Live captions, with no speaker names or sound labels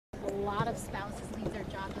a lot of spouses leave their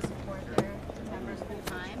job to support their members full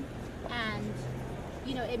time. And,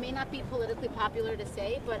 you know, it may not be politically popular to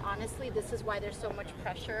say, but honestly, this is why there's so much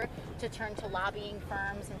pressure to turn to lobbying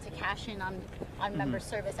firms and to cash in on member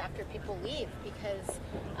service after people leave,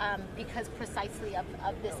 because precisely of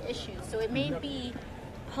this issue. So it may be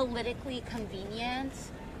politically convenient,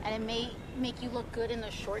 and it may make you look good in the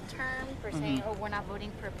short term for saying, oh, we're not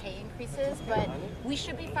voting for pay increases, but we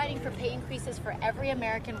should be fighting for pay increases for every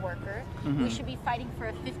American worker. We should be fighting for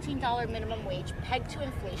a $15 minimum wage pegged to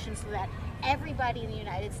inflation so that everybody in the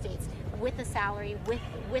United States with a salary,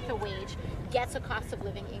 with a wage, gets a cost of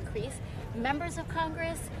living increase. Members of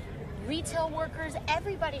Congress, retail workers,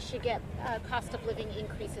 everybody should get cost of living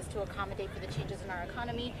increases to accommodate for the changes in our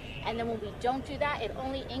economy. And then when we don't do that, it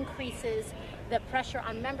only increases the pressure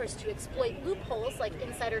on members to exploit loopholes, like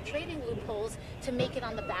insider trading loopholes, to make it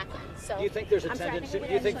on the back end. So, do you think there's a tendency? Do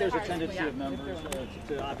you think there's a tendency of members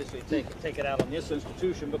to obviously take it out on this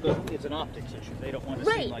institution because it's an optics issue? They don't want to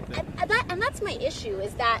seem like that. And that's my issue,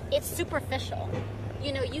 is that it's superficial.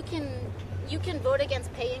 You know, you can vote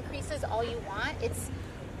against pay increases all you want. It's,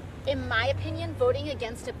 in my opinion, voting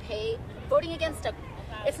against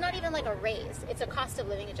it's not even like a raise, it's a cost of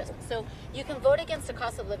living adjustment. So you can vote against a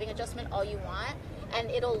cost of living adjustment all you want,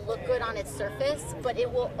 and it'll look good on its surface, but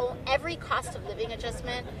it will, every cost of living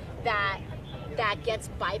adjustment that gets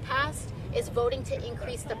bypassed is voting to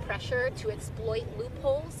increase the pressure to exploit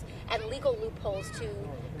loopholes and legal loopholes to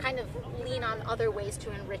kind of lean on other ways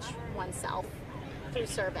to enrich oneself through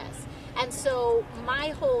service. And so my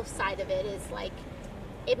whole side of it is like,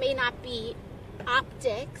 it may not be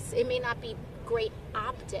optics, it may not be great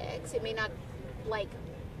optics, it may not like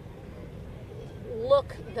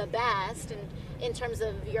look the best, and in terms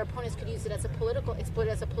of your opponents could use it as exploit it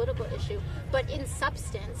as a political issue, but in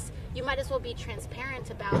substance, you might as well be transparent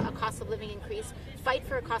about a cost of living increase, fight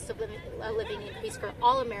for a cost of living increase for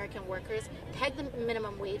all American workers, peg the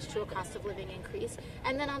minimum wage to a cost of living increase,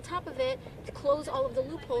 and then on top of it, to close all of the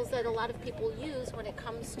loopholes that a lot of people use when it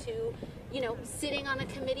comes to, you know, sitting on a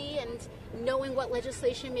committee and knowing what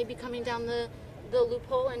legislation may be coming down the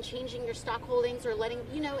loophole and changing your stock holdings or letting,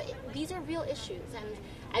 you know, these are real issues, and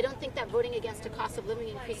I don't think that voting against a cost of living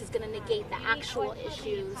increase is going to negate the actual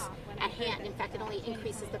issues at hand. In fact, it only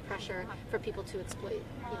increases the pressure for people to exploit,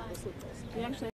 you know, those loopholes.